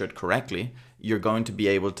structured correctly, you're going to be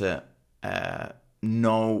able to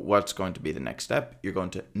know what's going to be the next step. You're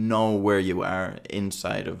going to know where you are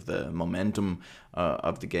inside of the momentum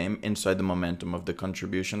of the game, inside the momentum of the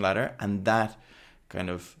contribution ladder, and that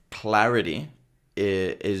kind of clarity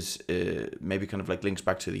is maybe kind of like links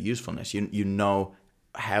back to the usefulness. You know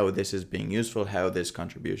how this is being useful, how this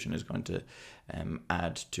contribution is going to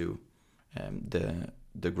add to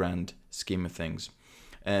the grand scheme of things.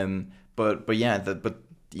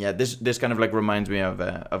 This kind of like reminds me of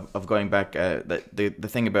going back. The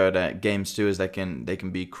thing about games too is they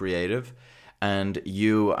can be creative, and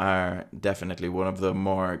you are definitely one of the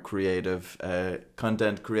more creative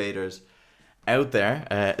content creators out there,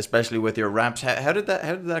 especially with your raps. How did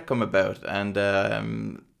that come about? And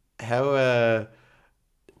the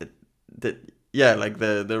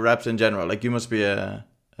raps in general. Like, you must be a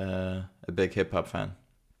big hip hop fan.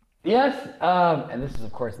 Yes, and this is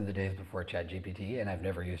of course in the days before ChatGPT, and I've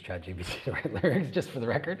never used ChatGPT to write lyrics, just for the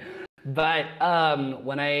record. But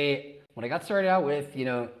when I got started out with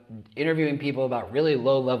interviewing people about really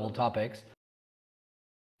low level topics,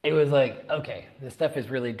 it was like, okay, this stuff is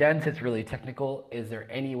really dense, it's really technical. Is there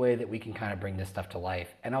any way that we can kind of bring this stuff to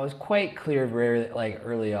life? And I was quite clear very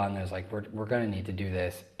early on. I was like, we're going to need to do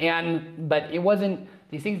this, but it wasn't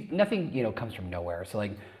these things. Nothing comes from nowhere. So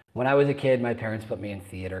like, when I was a kid, my parents put me in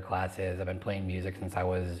theater classes. I've been playing music since I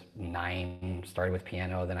was 9, started with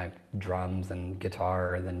piano, then I drums and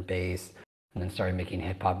guitar, and then bass, and then started making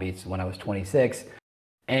hip hop beats when I was 26.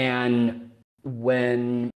 And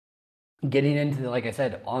when getting into, like I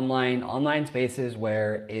said, online spaces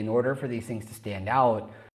where in order for these things to stand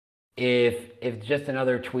out, if just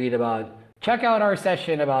another tweet about check out our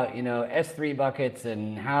session about S3 buckets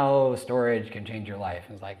and how storage can change your life,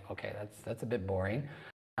 it's like, okay, that's a bit boring.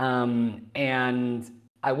 And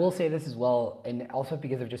I will say this as well, and also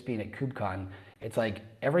because of just being at KubeCon, it's like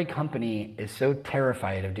every company is so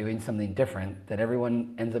terrified of doing something different that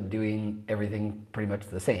everyone ends up doing everything pretty much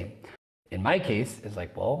the same. In my case, it's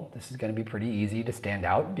like, well, this is going to be pretty easy to stand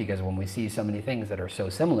out because when we see so many things that are so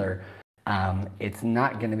similar, it's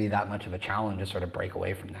not going to be that much of a challenge to sort of break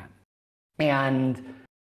away from that. And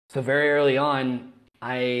so very early on,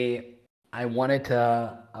 I wanted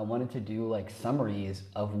to do like summaries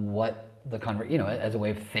of what the as a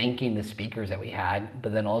way of thanking the speakers that we had,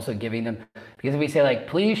 but then also giving them, because if we say like,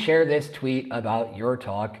 please share this tweet about your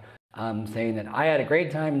talk, saying that I had a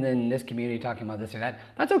great time in this community talking about this or that,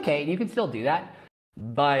 that's okay. You can still do that.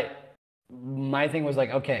 But my thing was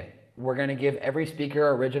like, okay, we're going to give every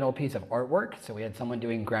speaker an original piece of artwork. So we had someone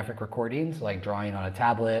doing graphic recordings, like drawing on a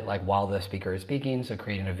tablet, like while the speaker is speaking. So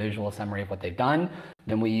creating a visual summary of what they've done.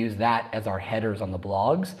 Then we use that as our headers on the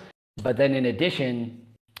blogs. But then in addition,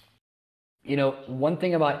 one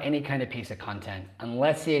thing about any kind of piece of content,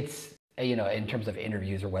 unless it's, in terms of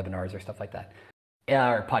interviews or webinars or stuff like that,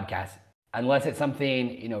 or podcasts, unless it's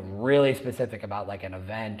something, really specific about like an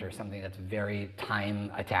event or something that's very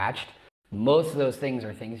time attached, most of those things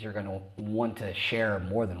are things you're going to want to share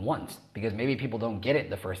more than once because maybe people don't get it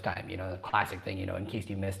the first time, the classic thing, in case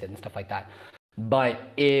you missed it and stuff like that. But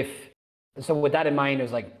so with that in mind, it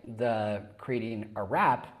was like the creating a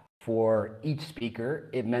wrap for each speaker.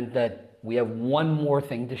 It meant that we have one more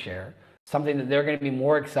thing to share, something that they're going to be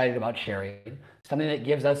more excited about sharing, something that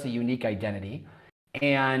gives us a unique identity,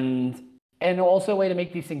 and also a way to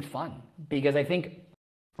make these things fun. Because I think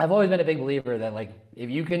I've always been a big believer that like if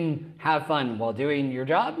you can have fun while doing your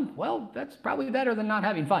job, well, that's probably better than not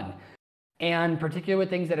having fun. And particularly with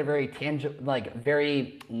things that are very tangible, like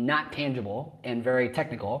very not tangible and very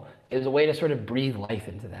technical, is a way to sort of breathe life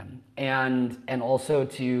into them, and also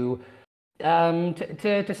to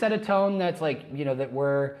set a tone that's like that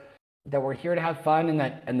we're here to have fun,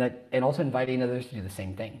 and also inviting others to do the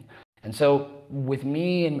same thing. And so with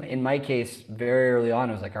me, in my case, very early on,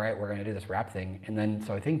 I was like, all right, we're going to do this rap thing. And then,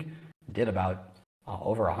 so I think did about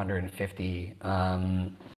over 150,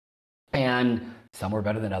 and some were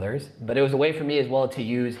better than others. But it was a way for me as well to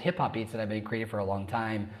use hip hop beats that I've been creating for a long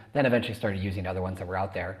time. Then eventually started using other ones that were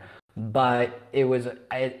out there. But it was,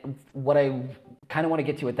 what I kind of want to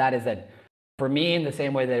get to with that is that for me, in the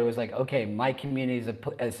same way that it was like, okay, my community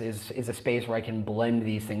is a space where I can blend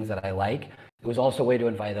these things that I like. It was also a way to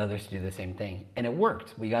invite others to do the same thing. And it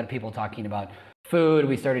worked. We got people talking about food.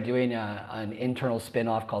 We started doing an internal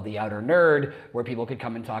spin-off called The Outer Nerd, where people could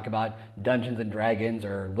come and talk about Dungeons and Dragons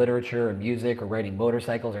or literature or music or riding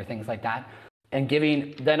motorcycles or things like that. And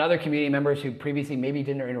giving then other community members who previously maybe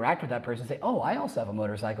didn't interact with that person say, oh, I also have a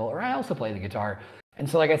motorcycle, or I also play the guitar. And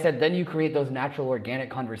so, like I said, then you create those natural organic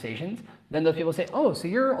conversations. Then those people say, oh, so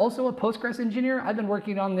you're also a Postgres engineer? I've been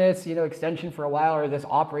working on this, extension for a while, or this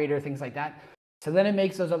operator, things like that. So then it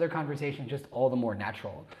makes those other conversations just all the more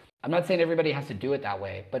natural. I'm not saying everybody has to do it that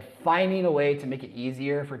way, but finding a way to make it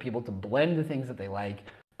easier for people to blend the things that they like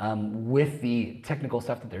with the technical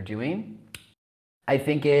stuff that they're doing, I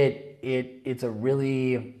think it's a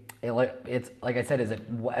really, it's like I said, is it,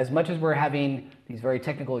 as much as we're having these very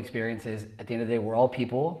technical experiences, at the end of the day, we're all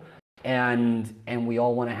people, and we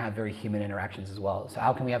all want to have very human interactions as well. So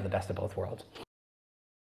how can we have the best of both worlds?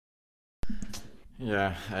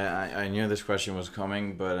 Yeah, I knew this question was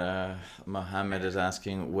coming, but Mohammed is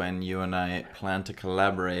asking when you and I plan to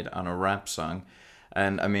collaborate on a rap song.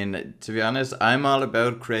 And I mean, to be honest, I'm all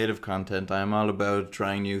about creative content. I'm all about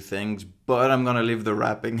trying new things, but I'm gonna leave the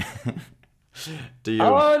rapping to you.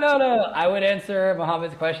 Oh, no. I would answer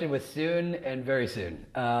Mohammed's question with soon and very soon.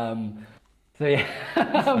 So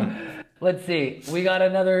yeah. Let's see. We got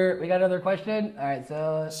another question. All right,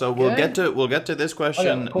 so we'll get to this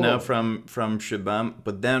question cool. now from Shibam,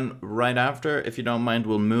 but then right after, if you don't mind,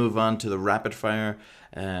 we'll move on to the rapid fire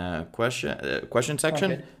question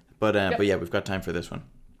section. Okay. But yeah, we've got time for this one.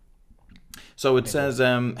 So it says,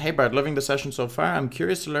 hey Bart, loving the session so far. I'm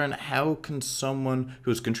curious to learn how can someone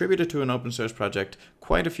who's contributed to an open source project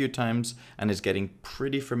quite a few times and is getting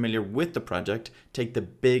pretty familiar with the project take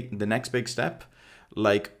the next big step?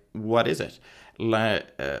 Like, what is it?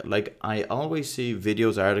 Like I always see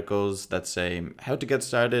videos, articles that say how to get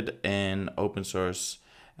started in open source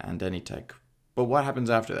and any tech. But what happens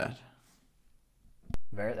after that?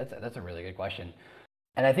 That's a really good question.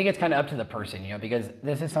 And I think it's kind of up to the person, because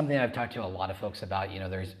this is something I've talked to a lot of folks about.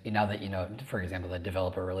 There's now that, for example, the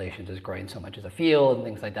developer relations is growing so much as a field and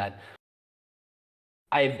things like that.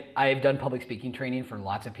 I've done public speaking training for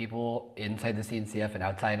lots of people inside the CNCF and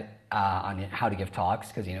outside on how to give talks,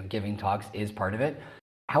 because giving talks is part of it.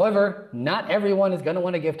 However, not everyone is going to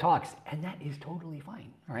want to give talks, and that is totally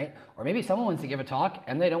fine, all right? Or maybe someone wants to give a talk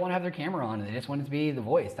and they don't want to have their camera on and they just want it to be the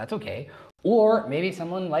voice. That's okay. Or maybe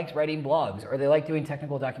someone likes writing blogs or they like doing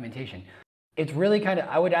technical documentation. It's really kind of,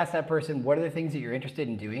 I would ask that person, what are the things that you're interested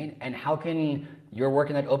in doing, and how can your work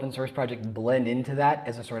in that open source project blend into that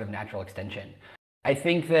as a sort of natural extension? I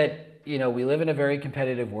think that, we live in a very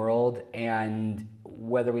competitive world, and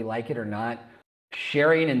whether we like it or not,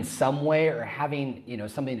 sharing in some way or having,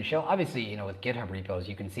 something to show, obviously, with GitHub repos,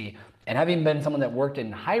 you can see, and having been someone that worked in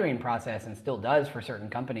the hiring process and still does for certain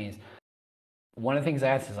companies, one of the things I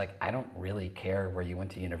ask is like, I don't really care where you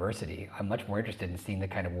went to university. I'm much more interested in seeing the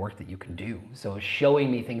kind of work that you can do. So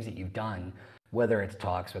showing me things that you've done, whether it's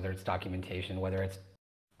talks, whether it's documentation, whether it's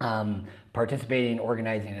participating,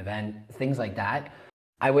 organizing an event, things like that.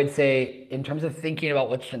 I would say, in terms of thinking about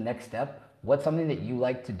what's the next step, what's something that you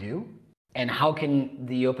like to do, and how can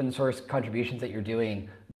the open source contributions that you're doing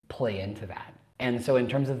play into that? And so in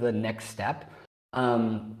terms of the next step,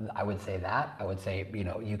 I would say that. I would say,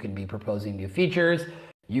 you can be proposing new features.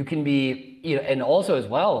 You can be, and also as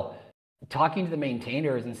well, talking to the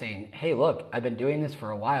maintainers and saying, hey, look, I've been doing this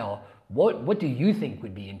for a while. What do you think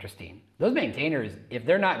would be interesting? Those maintainers, if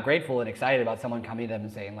they're not grateful and excited about someone coming to them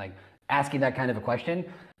and saying, like, asking that kind of a question,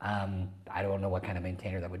 I don't know what kind of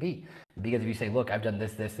maintainer that would be. Because if you say, look, I've done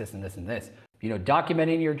this, this, this, and this, and this,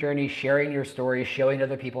 documenting your journey, sharing your story, showing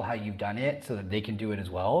other people how you've done it so that they can do it as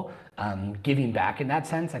well, giving back in that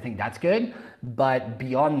sense, I think that's good. But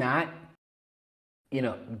beyond that,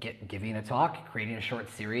 giving a talk, creating a short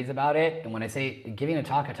series about it. And when I say giving a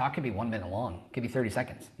talk could be 1 minute long, it could be 30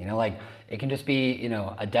 seconds. It can just be,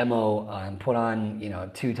 a demo put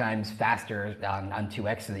on, 2 times faster on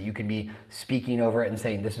 2x, so that you can be speaking over it and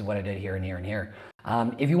saying, this is what I did here and here and here.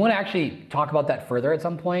 If you want to actually talk about that further at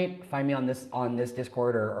some point, find me on this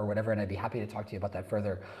Discord or whatever, and I'd be happy to talk to you about that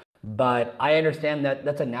further. But I understand that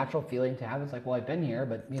that's a natural feeling to have. It's like, well, I've been here,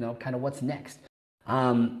 but kind of what's next?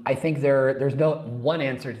 I think there's no one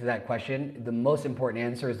answer to that question. The most important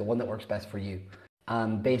answer is the one that works best for you,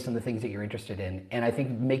 based on the things that you're interested in. And I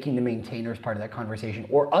think making the maintainers part of that conversation,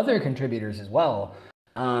 or other contributors as well,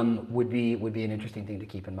 would be an interesting thing to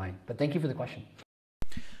keep in mind. But thank you for the question.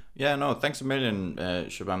 Yeah, no, thanks a million,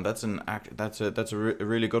 Shabam. That's a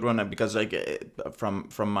really good one, because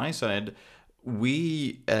from my side,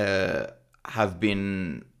 we have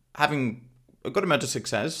been having a good amount of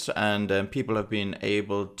success, and people have been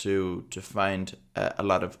able to find a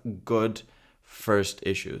lot of good first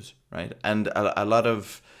issues, right? And a lot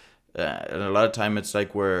of time it's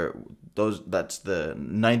like that's the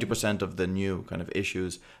 90% of the new kind of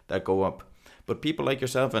issues that go up. But people like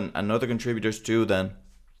yourself and other contributors too then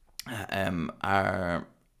have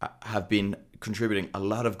been contributing a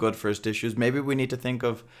lot of good first issues. Maybe we need to think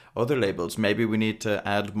of other labels. Maybe we need to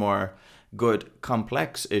add more good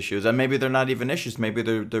complex issues, and maybe they're not even issues. Maybe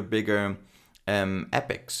they're bigger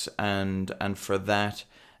epics, and for that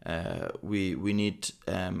we need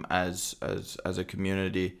as a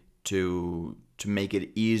community to make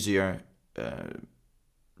it easier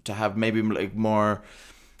to have maybe like more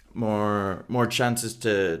chances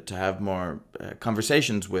to have more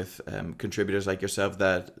conversations with contributors like yourself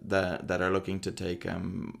that are looking to take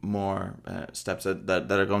more steps that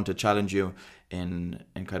are going to challenge you in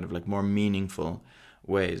kind of like more meaningful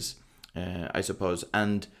ways, I suppose.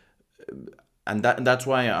 And that's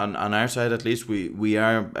why on our side at least we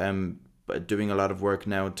are doing a lot of work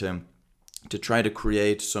now to try to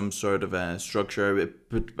create some sort of a structure.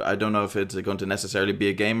 I don't know if it's going to necessarily be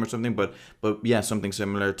a game or something, but yeah, something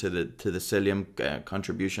similar to the Cilium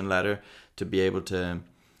contribution ladder, to be able to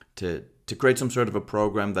create some sort of a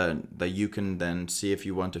program that you can then see if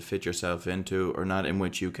you want to fit yourself into or not, in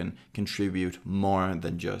which you can contribute more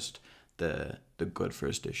than just the good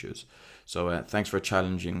first issues. So thanks for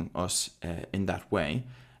challenging us in that way.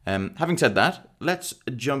 Having said that, let's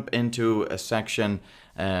jump into a section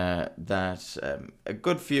that a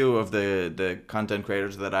good few of the content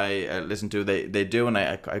creators that I listen to, they do, and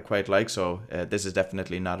I quite like. So this is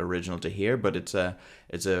definitely not original to here, but it's a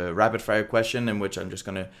rapid fire question in which I'm just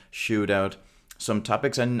going to shoot out some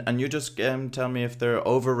topics, and you just tell me if they're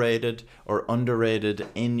overrated or underrated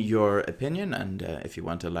in your opinion, and if you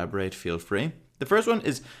want to elaborate, feel free. The first one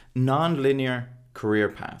is non-linear career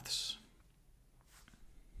paths.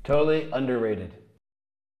 Totally underrated.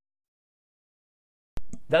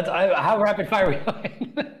 How rapid fire are we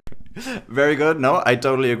going? Very good. No, I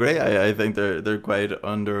totally agree. I think they're quite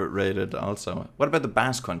underrated also. What about the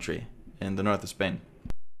Basque Country in the north of Spain?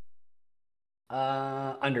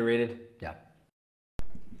 Underrated. Yeah.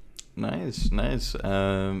 Nice, nice.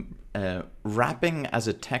 Rapping as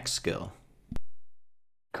a tech skill.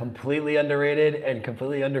 Completely underrated and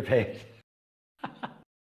completely underpaid.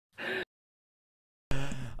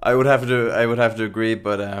 I would have to agree,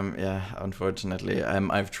 but yeah, unfortunately,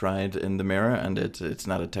 I've tried in the mirror, and it's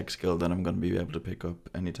not a tech skill that I'm going to be able to pick up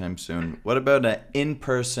anytime soon. What about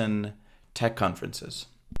in-person tech conferences?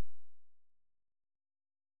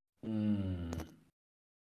 Mm.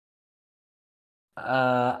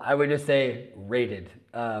 I would just say rated.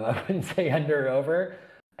 I wouldn't say under or over.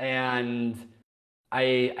 And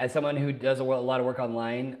as someone who does a lot of work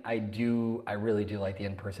online, I really do like the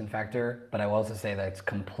in-person factor. But I will also say that it's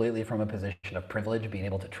completely from a position of privilege, being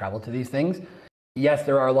able to travel to these things. Yes,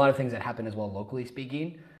 there are a lot of things that happen as well, locally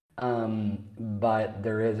speaking. But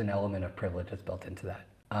there is an element of privilege that's built into that.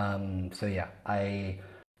 So yeah, I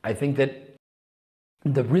think that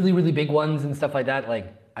the really, really big ones and stuff like that,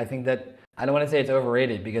 like I think that I don't want to say it's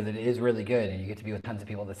overrated because it is really good and you get to be with tons of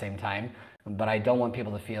people at the same time. But I don't want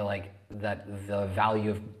people to feel like that the value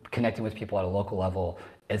of connecting with people at a local level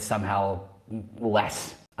is somehow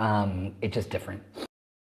less. It's just different.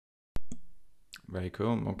 Very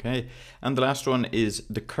cool. Okay. And the last one is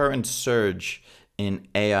the current surge in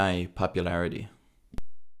AI popularity.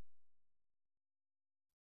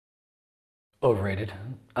 Overrated.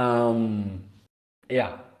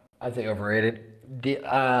 Yeah, I'd say overrated.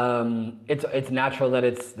 It's natural that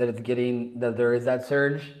there is that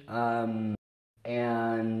surge.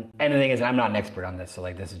 And the thing is, I'm not an expert on this, so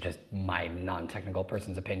like this is just my non-technical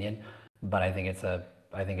person's opinion. But I think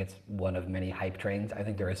it's one of many hype trains. I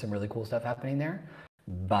think there is some really cool stuff happening there.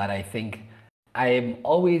 But I think I'm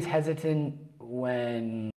always hesitant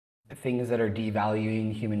when things that are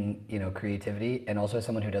devaluing human, creativity, and also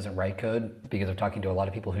someone who doesn't write code, because I'm talking to a lot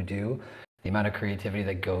of people who do, the amount of creativity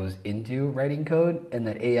that goes into writing code, and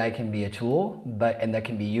that AI can be a tool, and that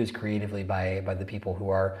can be used creatively by the people who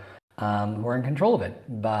are in control of it.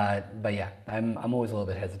 But yeah, I'm always a little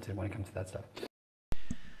bit hesitant when it comes to that stuff.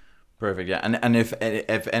 Perfect. Yeah, and if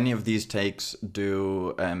any of these takes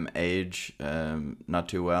do age not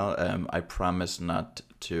too well, I promise not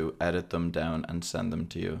to edit them down and send them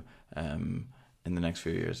to you in the next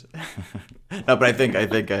few years. No, but I think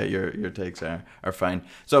your takes are fine.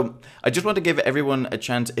 So I just want to give everyone a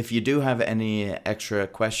chance, if you do have any extra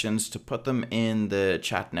questions, to put them in the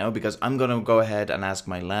chat now, because I'm going to go ahead and ask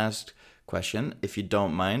my last question, if you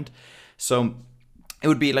don't mind. So it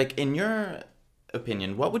would be like, in your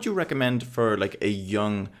opinion, what would you recommend for like a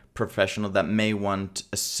young professional that may want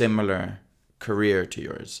a similar career to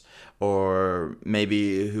yours, or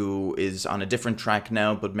maybe who is on a different track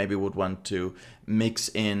now but maybe would want to mix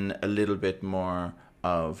in a little bit more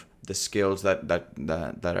of the skills that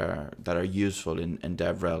are useful in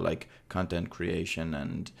DevRel, like content creation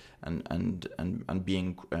and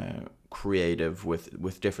being creative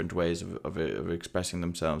with different ways of expressing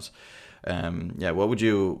themselves? Yeah, what would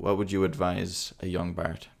you advise a young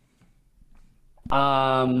Bart?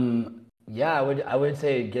 Yeah, I would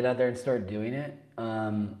say get out there and start doing it.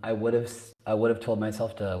 I would have told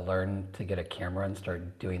myself to learn to get a camera and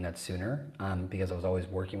start doing that sooner, because I was always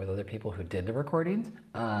working with other people who did the recordings.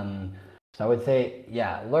 So I would say,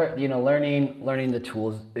 yeah, learning the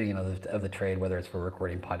tools, of the trade, whether it's for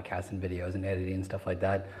recording podcasts and videos and editing and stuff like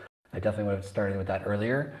that. I definitely would have started with that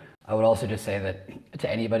earlier. I would also just say that to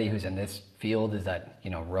anybody who's in this field is that,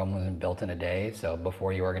 Rome wasn't built in a day. So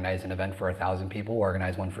before you organize an event for 1,000 people,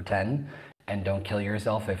 organize one for 10, and don't kill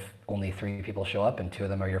yourself if only 3 people show up and 2 of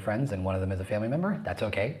them are your friends and 1 of them is a family member. That's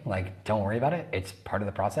okay. Like, don't worry about it. It's part of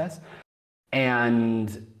the process.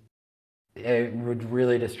 And it would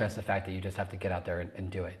really just stress the fact that you just have to get out there and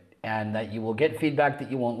do it, and that you will get feedback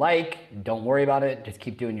that you won't like. Don't worry about it. Just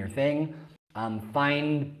keep doing your thing.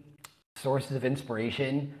 Find sources of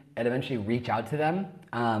inspiration and eventually reach out to them.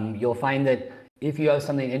 You'll find that if you have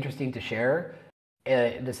something interesting to share,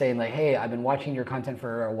 to say like, hey, I've been watching your content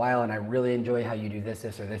for a while and I really enjoy how you do this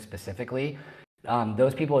or this specifically.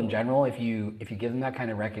 Those people in general, if you give them that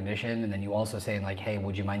kind of recognition, and then you also say like, hey,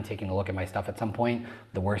 would you mind taking a look at my stuff at some point?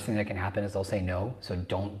 The worst thing that can happen is they'll say no. So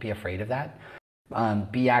don't be afraid of that.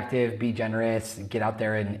 Be active, be generous, get out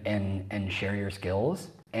there and share your skills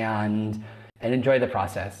and enjoy the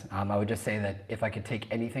process. I would just say that if I could take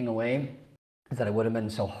anything away, is that I would have been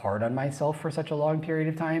so hard on myself for such a long period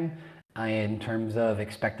of time, in terms of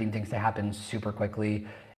expecting things to happen super quickly,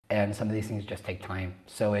 and some of these things just take time.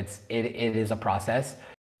 So it is a process.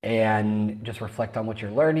 and just reflect on what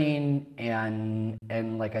you're learning, and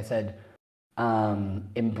like I said,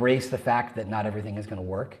 embrace the fact that not everything is going to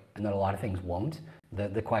work and that a lot of things won't.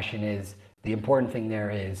 The question is, the important thing there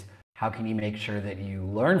is, how can you make sure that you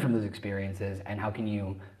learn from those experiences, and how can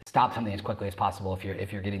you stop something as quickly as possible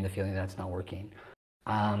if you're getting the feeling that it's not working.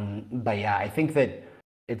 But yeah, I think that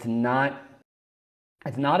it's not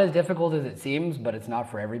as difficult as it seems, but it's not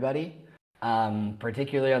for everybody.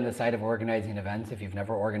 Particularly on the side of organizing events. If you've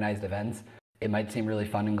never organized events, it might seem really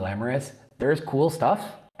fun and glamorous. There's cool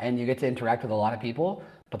stuff, and you get to interact with a lot of people,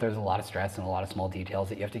 but there's a lot of stress and a lot of small details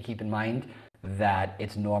that you have to keep in mind. That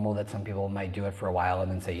it's normal that some people might do it for a while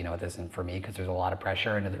and then say, you know, this isn't for me, because there's a lot of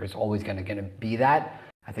pressure, and there's always going to be that.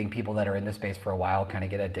 I think people that are in this space for a while kind of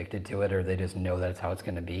get addicted to it, or they just know that it's how it's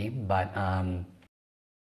going to be. But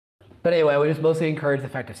anyway, we just mostly encourage the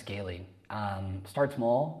fact of scaling. Start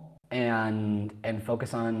small and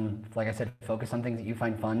focus on, like I said, focus on things that you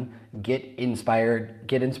find fun. Get inspired,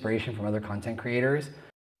 get inspiration from other content creators,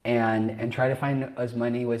 and try to find as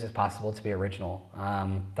many ways as possible to be original.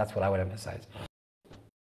 That's what I would emphasize.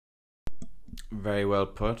 Very well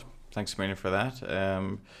put. Thanks a million for that.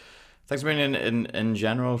 Thanks a million in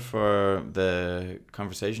general for the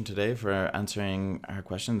conversation today, for answering our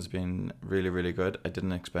questions. It's been really, really good. I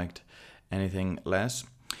didn't expect anything less.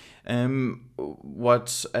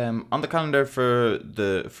 What's on the calendar for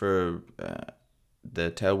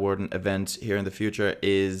the Tail Warden events here in the future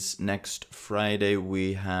is next Friday.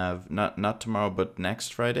 We have not tomorrow, but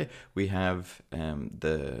next Friday we have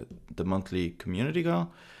the monthly community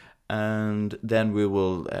call, and then we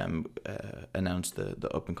will announce the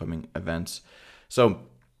up and coming events. So,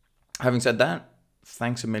 having said that,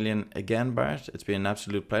 thanks a million again, Bart. It's been an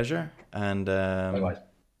absolute pleasure, and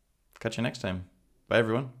catch you next time. Bye,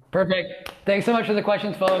 everyone. Perfect. Thanks so much for the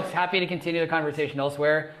questions, folks. Happy to continue the conversation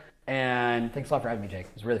elsewhere. And thanks a lot for having me, Jake.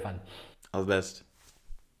 It was really fun. All the best.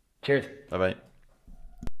 Cheers. Bye-bye.